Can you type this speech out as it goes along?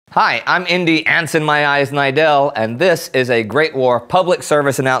Hi, I'm Indy Ants in My Eyes Nidell, and this is a Great War public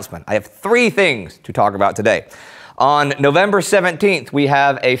service announcement. I have 3 things to talk about today. On November 17th, we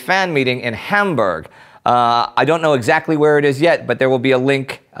have a fan meeting in Hamburg. I don't know exactly where it is yet, but there will be a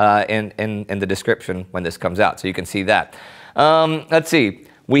link in the description when this comes out, so you can see that. Let's see.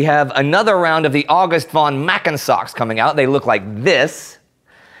 We have another round of the August von Machen socks coming out. They look like this,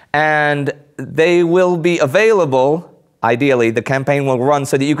 and they will be available. Ideally, the campaign will run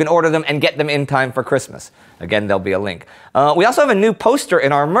so that you can order them and get them in time for Christmas. Again, there'll be a link. We also have a new poster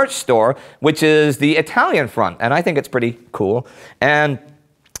in our merch store, which is the Italian front, and I think it's pretty cool. And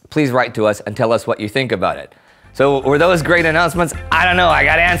please write to us and tell us what you think about it. So, were those great announcements? I don't know, I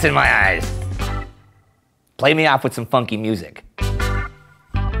got ants in my eyes. Play me off with some funky music.